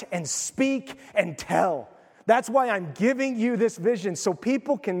 Write and speak and tell. That's why I'm giving you this vision, so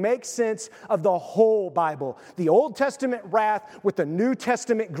people can make sense of the whole Bible. The Old Testament wrath with the New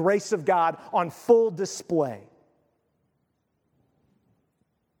Testament grace of God on full display.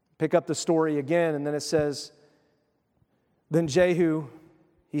 Pick up the story again, and then it says, then Jehu,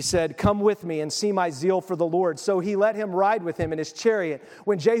 he said, come with me and see my zeal for the Lord. So he let him ride with him in his chariot.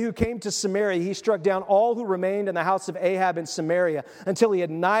 When Jehu came to Samaria, he struck down all who remained in the house of Ahab in Samaria until he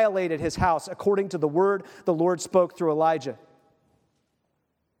annihilated his house, according to the word the Lord spoke through Elijah.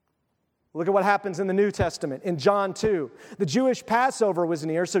 Look at what happens in the New Testament. In John 2, the Jewish Passover was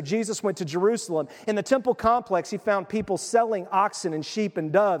near, so Jesus went to Jerusalem. In the temple complex, he found people selling oxen and sheep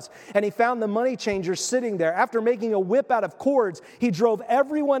and doves, and he found the money changers sitting there. After making a whip out of cords, he drove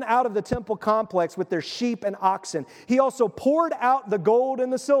everyone out of the temple complex with their sheep and oxen. He also poured out the gold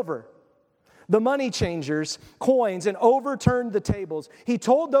and the silver, the money changers' coins, and overturned the tables. He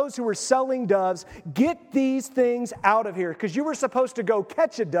told those who were selling doves, get these things out of here, because you were supposed to go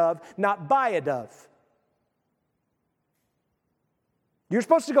catch a dove, not buy a dove. You're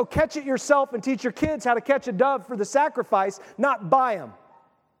supposed to go catch it yourself and teach your kids how to catch a dove for the sacrifice, not buy them.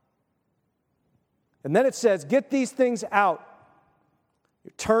 And then it says, get these things out.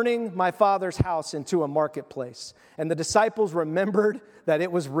 You're turning my Father's house into a marketplace. And the disciples remembered that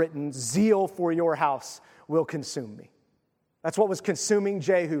it was written, zeal for your house will consume me. That's what was consuming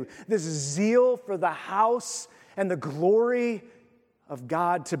Jehu. This zeal for the house and the glory of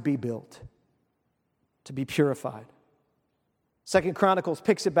God to be built, to be purified. 2 Chronicles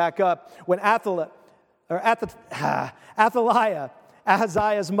picks it back up when Athaliah,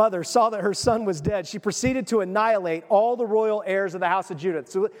 Ahaziah's mother, saw that her son was dead. She proceeded to annihilate all the royal heirs of the house of Judah.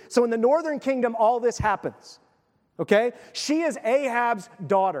 So in the northern kingdom, all this happens. Okay? She is Ahab's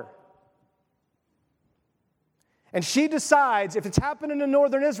daughter. And she decides, if it's happening in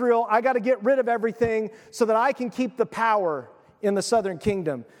northern Israel, I got to get rid of everything so that I can keep the power in the southern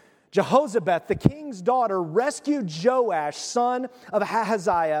kingdom. Jehoshaphat, the king's daughter, rescued Joash, son of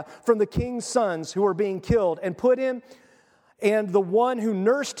Ahaziah, from the king's sons who were being killed, and put him and the one who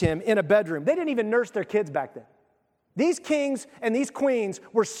nursed him in a bedroom. They didn't even nurse their kids back then. These kings and these queens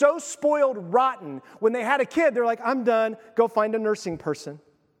were so spoiled rotten, when they had a kid, they're like, I'm done, go find a nursing person.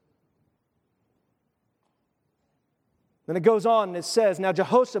 Then it goes on and it says, now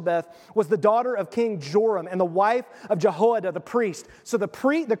Jehoshaphat was the daughter of King Joram and the wife of Jehoiada the priest. So the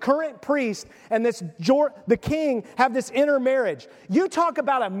current priest and the king have this intermarriage. You talk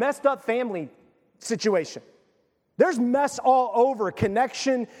about a messed up family situation. There's mess all over,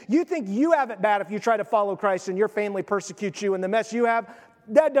 connection. You think you have it bad if you try to follow Christ and your family persecutes you, and the mess you have,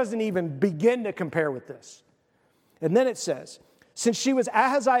 that doesn't even begin to compare with this. And then it says, since she was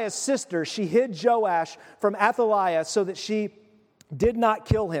Ahaziah's sister, she hid Joash from Athaliah so that she did not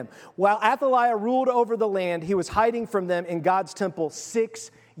kill him. While Athaliah ruled over the land, he was hiding from them in God's temple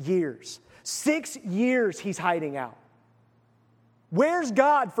 6 years. 6 years he's hiding out. Where's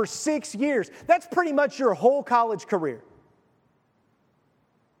God for 6 years? That's pretty much your whole college career.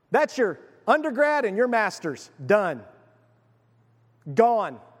 That's your undergrad and your master's. Done.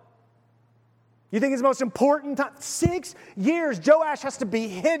 Gone. You think it's the most important time? 6 years. Joash has to be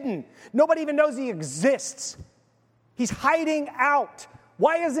hidden. Nobody even knows he exists. He's hiding out.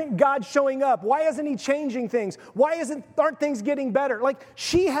 Why isn't God showing up? Why isn't he changing things? Why aren't things getting better? Like,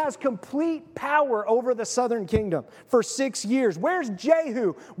 she has complete power over the southern kingdom for 6 years. Where's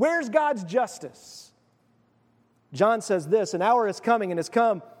Jehu? Where's God's justice? John says this, an hour is coming and has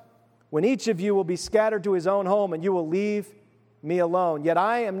come when each of you will be scattered to his own home and you will leave me alone. Yet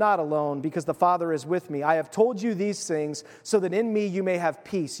I am not alone because the Father is with me. I have told you these things so that in me you may have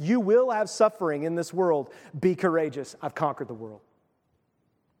peace. You will have suffering in this world. Be courageous. I've conquered the world.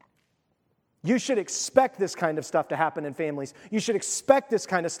 You should expect this kind of stuff to happen in families. You should expect this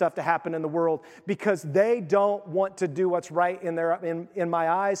kind of stuff to happen in the world because they don't want to do what's right in my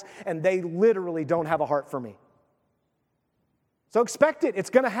eyes, and they literally don't have a heart for me. So expect it. It's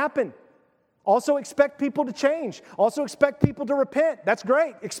going to happen. Also expect people to change. Also expect people to repent. That's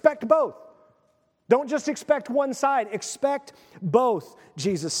great. Expect both. Don't just expect one side. Expect both,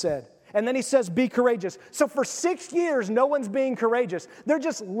 Jesus said. And then he says, be courageous. So for 6 years, no one's being courageous. They're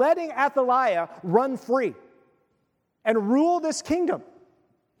just letting Athaliah run free and rule this kingdom.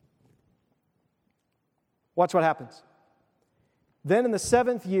 Watch what happens. Then in the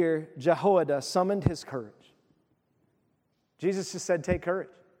 7th year, Jehoiada summoned his courage. Jesus just said, take courage.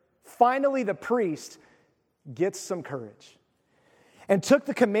 Finally, the priest gets some courage. and took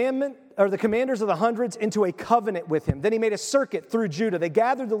the commanders of the hundreds into a covenant with him. Then he made a circuit through Judah. They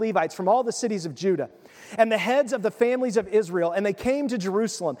gathered the Levites from all the cities of Judah and the heads of the families of Israel, and they came to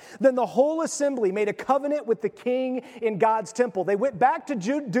Jerusalem. Then the whole assembly made a covenant with the king in God's temple. They went back to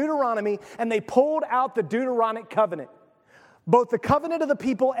Deuteronomy, and they pulled out the Deuteronomic covenant, both the covenant of the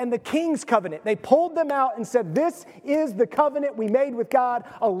people and the king's covenant. They pulled them out and said, this is the covenant we made with God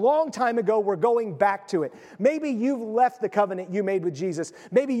a long time ago. We're going back to it. Maybe you've left the covenant you made with Jesus.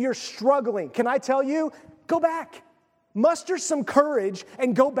 Maybe you're struggling. Can I tell you? Go back. Muster some courage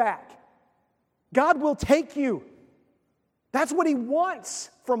and go back. God will take you. That's what he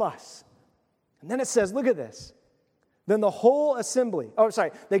wants from us. And then it says, look at this. Then the whole assembly,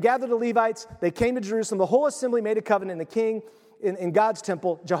 they gathered the Levites, they came to Jerusalem, the whole assembly made a covenant, and the king in God's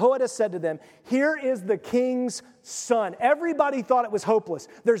temple, Jehoiada said to them, here is the king's son. Everybody thought it was hopeless.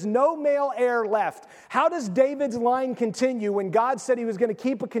 There's no male heir left. How does David's line continue when God said he was going to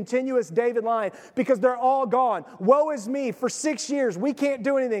keep a continuous David line? Because they're all gone. Woe is me. For 6 years, we can't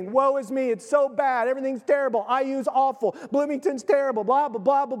do anything. Woe is me. It's so bad. Everything's terrible. IU's awful. Bloomington's terrible. Blah, blah,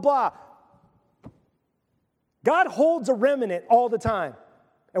 blah, blah, blah. God holds a remnant all the time.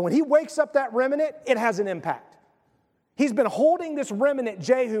 And when he wakes up that remnant, it has an impact. He's been holding this remnant,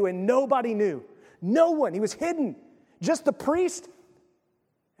 Jehu, and nobody knew. No one. He was hidden. Just the priest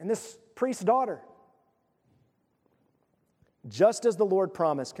and this priest's daughter. Just as the Lord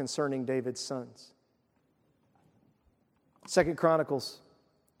promised concerning David's sons. 2 Chronicles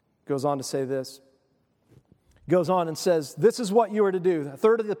goes on to say this. Goes on and says, this is what you are to do. A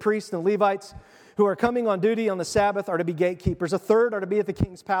third of the priests and Levites who are coming on duty on the Sabbath are to be gatekeepers. A third are to be at the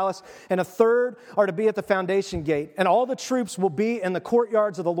king's palace, and a third are to be at the foundation gate. And all the troops will be in the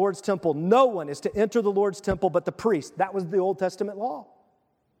courtyards of the Lord's temple. No one is to enter the Lord's temple but the priest. That was the Old Testament law.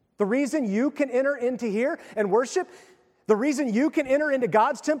 The reason you can enter into here and worship, the reason you can enter into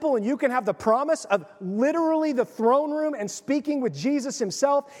God's temple and you can have the promise of literally the throne room and speaking with Jesus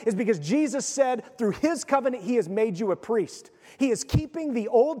himself is because Jesus said through his covenant he has made you a priest. He is keeping the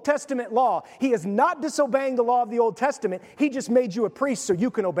Old Testament law. He is not disobeying the law of the Old Testament. He just made you a priest so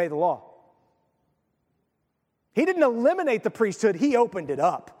you can obey the law. He didn't eliminate the priesthood. He opened it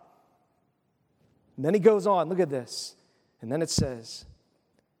up. And then he goes on. Look at this. And then it says,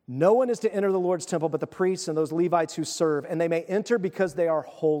 no one is to enter the Lord's temple but the priests and those Levites who serve, and they may enter because they are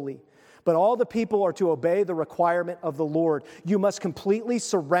holy. But all the people are to obey the requirement of the Lord. You must completely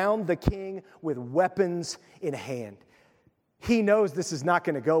surround the king with weapons in hand. He knows this is not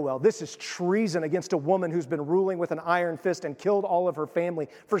going to go well. This is treason against a woman who's been ruling with an iron fist and killed all of her family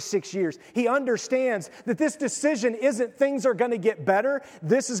for 6 years. He understands that this decision isn't things are going to get better.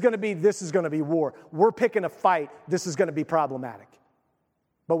 This is going to be war. We're picking a fight. This is going to be problematic.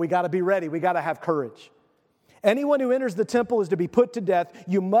 But we got to be ready. We got to have courage. Anyone who enters the temple is to be put to death.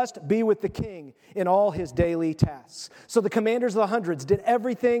 You must be with the king in all his daily tasks. So the commanders of the hundreds did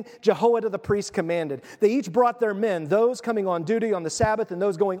everything Jehoiada the priest commanded. They each brought their men, those coming on duty on the Sabbath and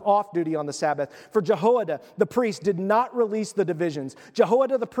those going off duty on the Sabbath. For Jehoiada the priest did not release the divisions.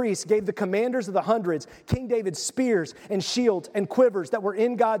 Jehoiada the priest gave the commanders of the hundreds, King David, spears and shields and quivers that were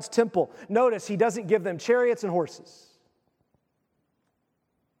in God's temple. Notice he doesn't give them chariots and horses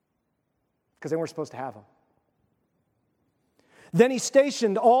because they weren't supposed to have them. Then he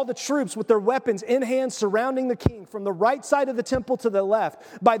stationed all the troops with their weapons in hand surrounding the king from the right side of the temple to the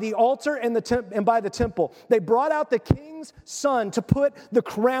left, by the altar and by the temple. They brought out the king's son to put the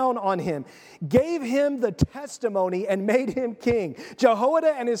crown on him, gave him the testimony, and made him king.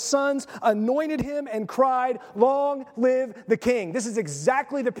 Jehoiada and his sons anointed him and cried, "Long live the king." This is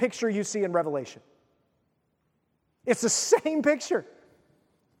exactly the picture you see in Revelation. It's the same picture.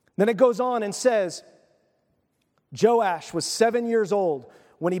 Then it goes on and says, Joash was 7 years old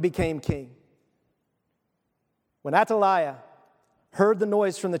when he became king. When Athaliah heard the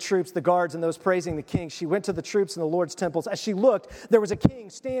noise from the troops, the guards, and those praising the king, she went to the troops in the Lord's temples. As she looked, there was a king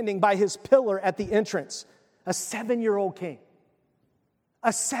standing by his pillar at the entrance. A 7-year-old king. A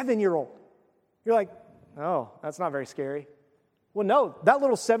 7-year-old. You're like, oh, that's not very scary. Well, no, that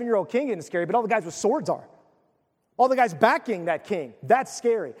little 7-year-old king isn't scary, but all the guys with swords are. All the guys backing that king, that's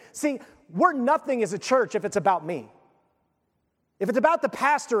scary. See, we're nothing as a church if it's about me. If it's about the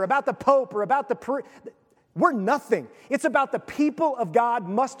pastor, about the pope, or about we're nothing. It's about the people of God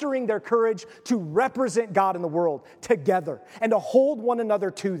mustering their courage to represent God in the world together and to hold one another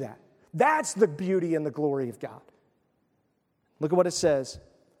to that. That's the beauty and the glory of God. Look at what it says.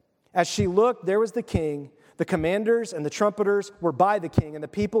 As she looked, there was the king. The commanders and the trumpeters were by the king, and the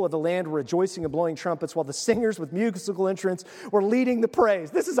people of the land were rejoicing and blowing trumpets, while the singers with musical instruments were leading the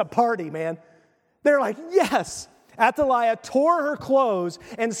praise. This is a party, man. They're like, yes. Athaliah tore her clothes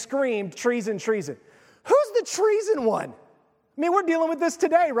and screamed, treason, treason. Who's the treason one? I mean, we're dealing with this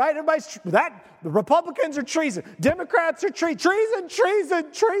today, right? The Republicans are treason. Democrats are treason.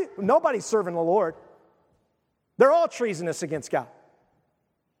 Nobody's serving the Lord. They're all treasonous against God.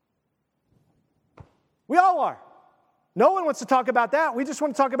 We all are. No one wants to talk about that. We just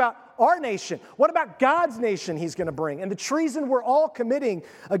want to talk about our nation. What about God's nation he's going to bring? And the treason we're all committing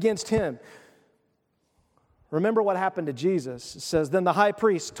against him. Remember what happened to Jesus. It says, then the high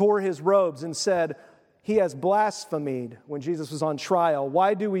priest tore his robes and said, he has blasphemed when Jesus was on trial.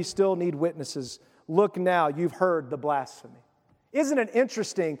 Why do we still need witnesses? Look now, you've heard the blasphemy. Isn't it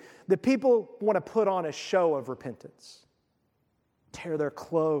interesting that people want to put on a show of repentance? Tear their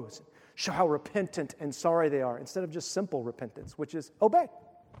clothes, show how repentant and sorry they are, instead of just simple repentance, which is obey.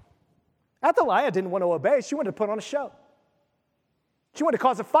 Athaliah didn't want to obey. She wanted to put on a show. She wanted to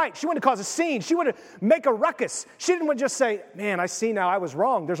cause a fight. She wanted to cause a scene. She wanted to make a ruckus. She didn't want to just say, man, I see now I was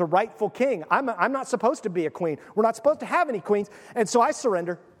wrong. There's a rightful king. I'm not supposed to be a queen. We're not supposed to have any queens. And so I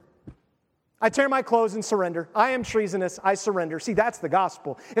surrender. I tear my clothes and surrender. I am treasonous. I surrender. See, that's the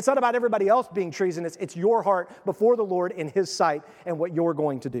gospel. It's not about everybody else being treasonous. It's your heart before the Lord in his sight and what you're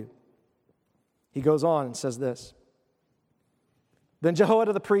going to do. He goes on and says this. Then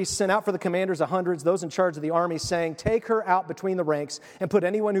Jehoiada the priest sent out for the commanders of hundreds, those in charge of the army, saying, take her out between the ranks and put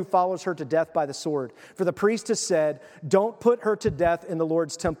anyone who follows her to death by the sword. For the priest has said, don't put her to death in the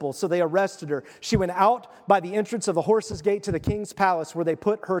Lord's temple. So they arrested her. She went out by the entrance of the horses' gate to the king's palace, where they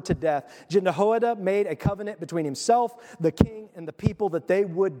put her to death. Jehoiada made a covenant between himself, the king, and the people that they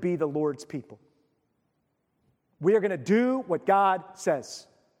would be the Lord's people. We are going to do what God says.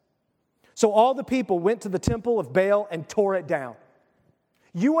 So all the people went to the temple of Baal and tore it down.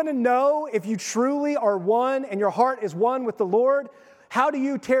 You want to know if you truly are one and your heart is one with the Lord? How do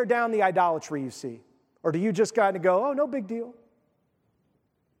you tear down the idolatry you see? Or do you just kind of go, oh, no big deal?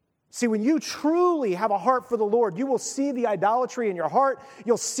 See, when you truly have a heart for the Lord, you will see the idolatry in your heart.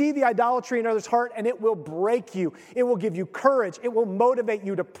 You'll see the idolatry in others' heart, and it will break you. It will give you courage. It will motivate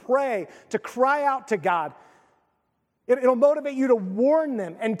you to pray, to cry out to God. It'll motivate you to warn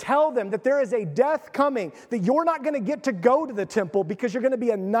them and tell them that there is a death coming, that you're not going to get to go to the temple because you're going to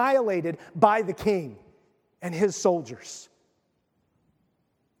be annihilated by the king and his soldiers.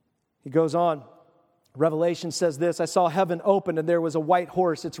 He goes on. Revelation says this, I saw heaven open and there was a white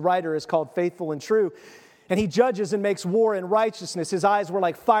horse. Its rider is called Faithful and True. And he judges and makes war in righteousness. His eyes were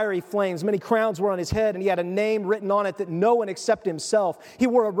like fiery flames. Many crowns were on his head, and he had a name written on it that no one except himself. He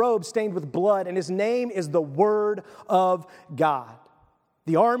wore a robe stained with blood, and his name is the Word of God.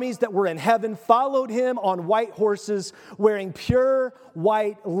 The armies that were in heaven followed him on white horses, wearing pure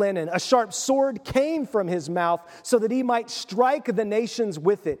white linen. A sharp sword came from his mouth so that he might strike the nations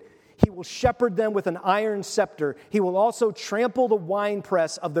with it. He will shepherd them with an iron scepter. He will also trample the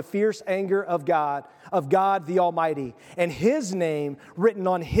winepress of the fierce anger of God the Almighty. And his name, written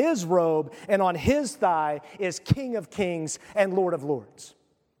on his robe and on his thigh, is King of Kings and Lord of Lords.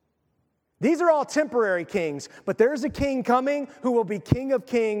 These are all temporary kings, but there's a king coming who will be King of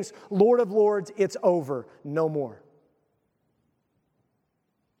Kings, Lord of Lords. It's over. No more.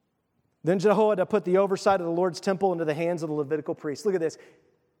 Then Jehoiada put the oversight of the Lord's temple into the hands of the Levitical priests. Look at this.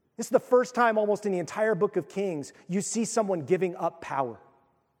 This is the first time almost in the entire book of Kings you see someone giving up power.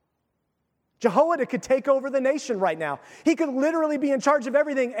 Jehoiada could take over the nation right now. He could literally be in charge of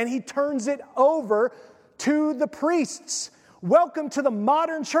everything, and he turns it over to the priests. Welcome to the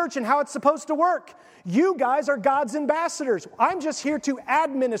modern church and how it's supposed to work. You guys are God's ambassadors. I'm just here to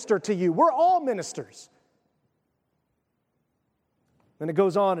administer to you. We're all ministers. Then it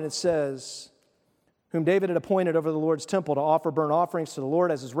goes on and it says, whom David had appointed over the Lord's temple to offer burnt offerings to the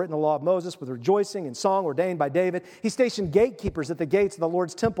Lord, as is written in the law of Moses, with rejoicing and song ordained by David. He stationed gatekeepers at the gates of the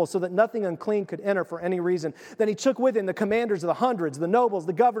Lord's temple so that nothing unclean could enter for any reason. Then he took with him the commanders of the hundreds, the nobles,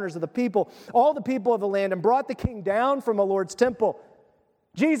 the governors of the people, all the people of the land, and brought the king down from the Lord's temple.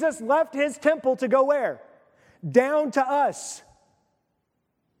 Jesus left his temple to go where? Down to us.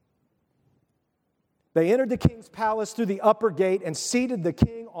 They entered the king's palace through the upper gate and seated the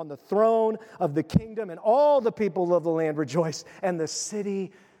king on the throne of the kingdom, and all the people of the land rejoiced, and the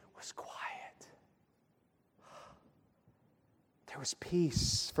city was quiet. There was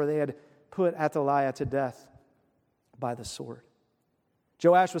peace, for they had put Athaliah to death by the sword.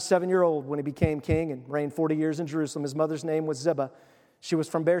 Joash was 7-year-old when he became king and reigned 40 years in Jerusalem. His mother's name was Ziba. She was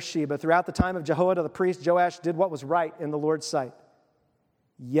from Beersheba. Throughout the time of Jehoiada the priest, Joash did what was right in the Lord's sight.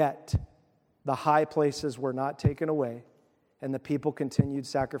 Yet the high places were not taken away, and the people continued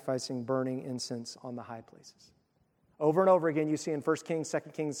sacrificing burning incense on the high places. Over and over again, you see in 1 Kings, 2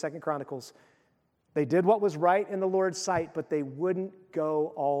 Kings, 2 Chronicles, They did what was right in the Lord's sight, but they wouldn't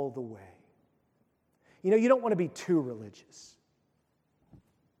go all the way. You know, you don't want to be too religious.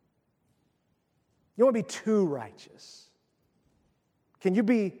 You don't want to be too righteous. Can you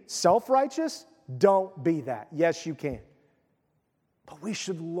be self-righteous? Don't be that. Yes, you can. But we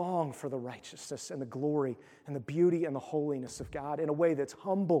should long for the righteousness and the glory and the beauty and the holiness of God in a way that's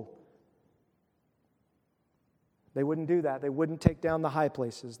humble. They wouldn't do that. They wouldn't take down the high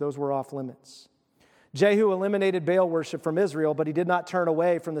places. Those were off limits. Jehu eliminated Baal worship from Israel, but he did not turn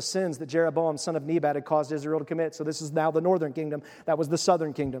away from the sins that Jeroboam, son of Nebat, had caused Israel to commit. So this is now the northern kingdom. That was the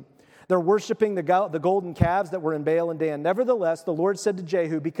southern kingdom. They're worshiping the golden calves that were in Baal and Dan. Nevertheless, the Lord said to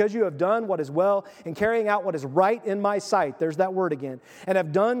Jehu, because you have done what is well and carrying out what is right in my sight, there's that word again, and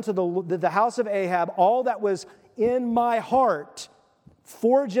have done to the house of Ahab all that was in my heart,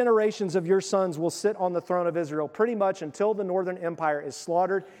 4 generations of your sons will sit on the throne of Israel, pretty much until the northern empire is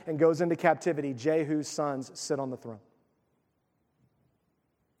slaughtered and goes into captivity. Jehu's sons sit on the throne.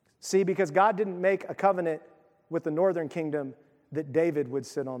 See, because God didn't make a covenant with the northern kingdom that David would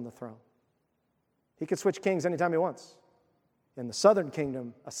sit on the throne. He could switch kings anytime he wants. In the southern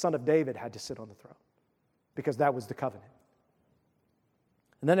kingdom, a son of David had to sit on the throne because that was the covenant.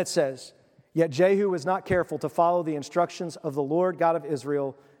 And then it says, yet Jehu was not careful to follow the instructions of the Lord God of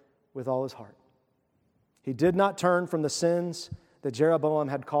Israel with all his heart. He did not turn from the sins that Jeroboam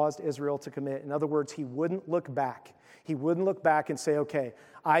had caused Israel to commit. In other words, he wouldn't look back. He wouldn't look back and say, okay,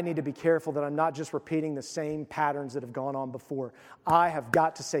 I need to be careful that I'm not just repeating the same patterns that have gone on before. I have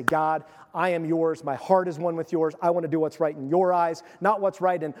got to say, God, I am yours. My heart is one with yours. I want to do what's right in your eyes, not what's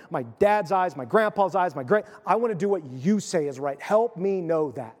right in my dad's eyes, my grandpa's eyes, I want to do what you say is right. Help me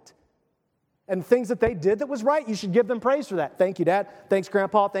know that. And things that they did that was right, you should give them praise for that. Thank you, Dad. Thanks,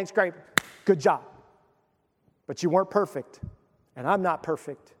 Grandpa. Thanks, great. Good job. But you weren't perfect, and I'm not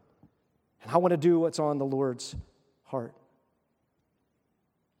perfect. And I want to do what's on the Lord's heart.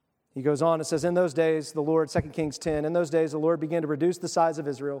 He goes on, it says, in those days, the Lord, 2 Kings 10, in those days the Lord began to reduce the size of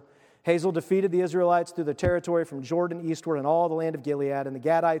Israel. Hazael defeated the Israelites through their territory from Jordan eastward and all the land of Gilead, and the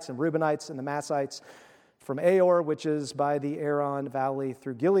Gadites and Reubenites and the Massites from Aor, which is by the Aron Valley,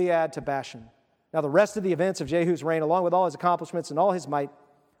 through Gilead to Bashan. Now the rest of the events of Jehu's reign, along with all his accomplishments and all his might,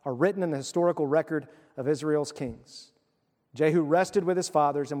 are written in the historical record of Israel's kings. Jehu rested with his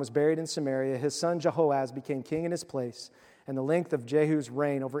fathers and was buried in Samaria. His son Jehoaz became king in his place, and the length of Jehu's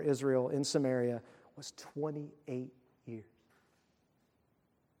reign over Israel in Samaria was 28 years.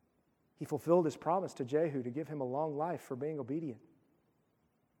 He fulfilled his promise to Jehu to give him a long life for being obedient.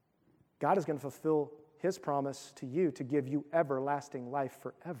 God is going to fulfill his promise to you to give you everlasting life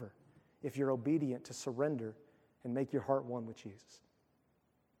forever if you're obedient to surrender and make your heart one with Jesus.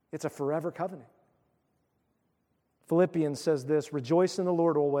 It's a forever covenant. Philippians says this, rejoice in the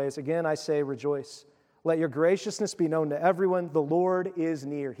Lord always. Again, I say rejoice. Let your graciousness be known to everyone. The Lord is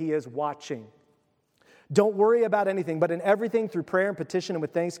near. He is watching. Don't worry about anything, but in everything through prayer and petition and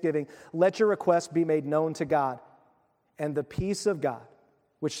with thanksgiving, let your requests be made known to God. And the peace of God,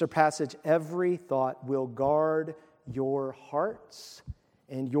 which surpasses every thought, will guard your hearts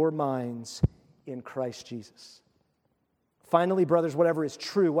and your minds in Christ Jesus. Finally, brothers, whatever is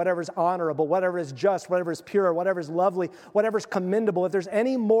true, whatever is honorable, whatever is just, whatever is pure, whatever is lovely, whatever is commendable, if there's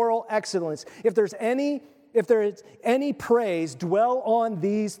any moral excellence, if there is any praise, dwell on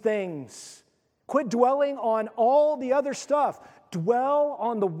these things. Quit dwelling on all the other stuff. Dwell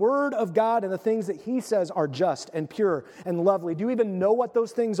on the Word of God and the things that He says are just and pure and lovely. Do you even know what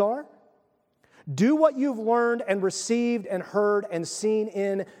those things are? Do what you've learned and received and heard and seen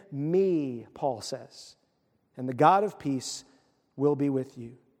in me, Paul says. And the God of peace will be with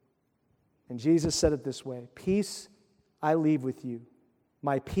you. And Jesus said it this way, peace I leave with you.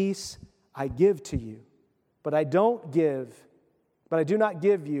 My peace I give to you. But I do not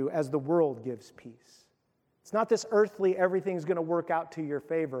give you as the world gives peace. It's not this earthly, everything's going to work out to your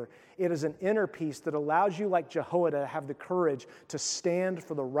favor. It is an inner peace that allows you, like Jehoiada, to have the courage to stand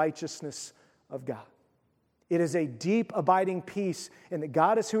for the righteousness of God. It is a deep, abiding peace in that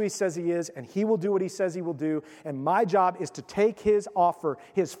God is who He says He is, and He will do what He says He will do. And my job is to take His offer,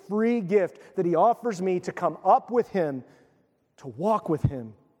 His free gift that He offers me to come up with Him, to walk with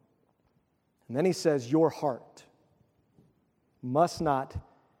Him. And then He says, your heart must not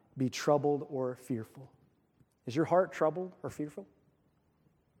be troubled or fearful. Is your heart troubled or fearful?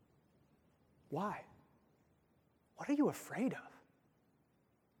 Why? What are you afraid of?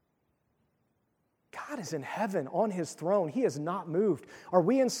 God is in heaven on his throne. He has not moved. Are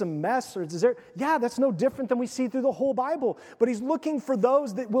we in some mess? Or is there? Yeah, that's no different than we see through the whole Bible. But he's looking for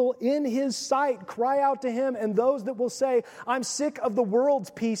those that will, in his sight, cry out to him, and those that will say, I'm sick of the world's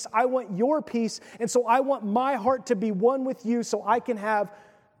peace. I want your peace. And so I want my heart to be one with you so I can have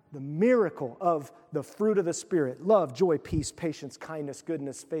the miracle of the fruit of the Spirit: love, joy, peace, patience, kindness,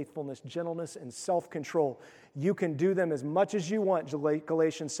 goodness, faithfulness, gentleness, and self-control. You can do them as much as you want,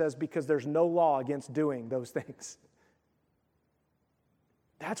 Galatians says, because there's no law against doing those things.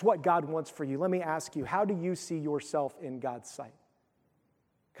 That's what God wants for you. Let me ask you, how do you see yourself in God's sight?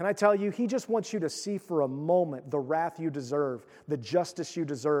 Can I tell you, he just wants you to see for a moment the wrath you deserve, the justice you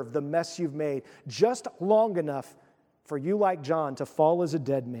deserve, the mess you've made, just long enough for you, like John, to fall as a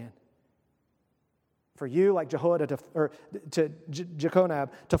dead man. For you, like Jehonab,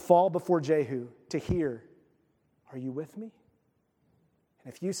 to fall before Jehu, to hear, are you with me?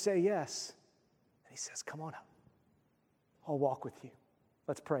 And if you say yes, then he says, come on up. I'll walk with you.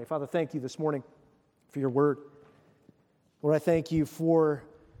 Let's pray. Father, thank you this morning for your word. Lord, I thank you for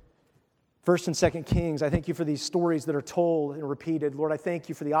 1st and 2nd Kings. I thank you for these stories that are told and repeated. Lord, I thank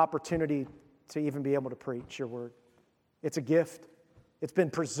you for the opportunity to even be able to preach your word. It's a gift. It's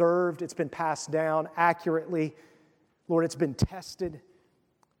been preserved. It's been passed down accurately. Lord, it's been tested.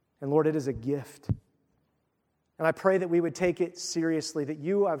 And Lord, it is a gift. And I pray that we would take it seriously, that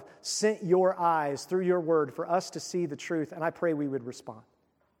you have sent your eyes through your word for us to see the truth, and I pray we would respond.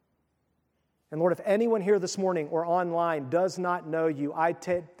 And Lord, if anyone here this morning or online does not know you, I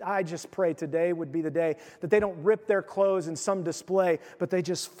just pray today would be the day that they don't rip their clothes in some display, but they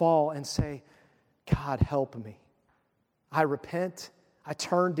just fall and say, God, help me. I repent. I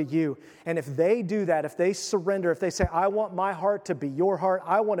turn to you. And if they do that, if they surrender, if they say, I want my heart to be your heart,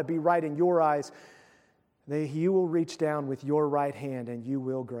 I want to be right in your eyes, you will reach down with your right hand and you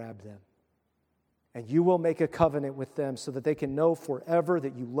will grab them. And you will make a covenant with them so that they can know forever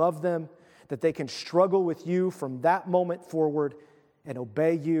that you love them, that they can struggle with you from that moment forward and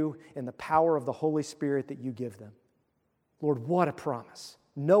obey you in the power of the Holy Spirit that you give them. Lord, what a promise.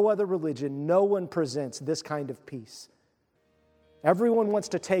 No other religion, no one presents this kind of peace. Everyone wants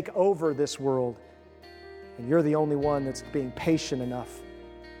to take over this world, and you're the only one that's being patient enough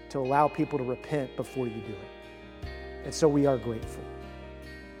to allow people to repent before you do it. And so we are grateful.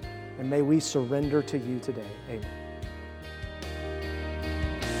 And may we surrender to you today. Amen.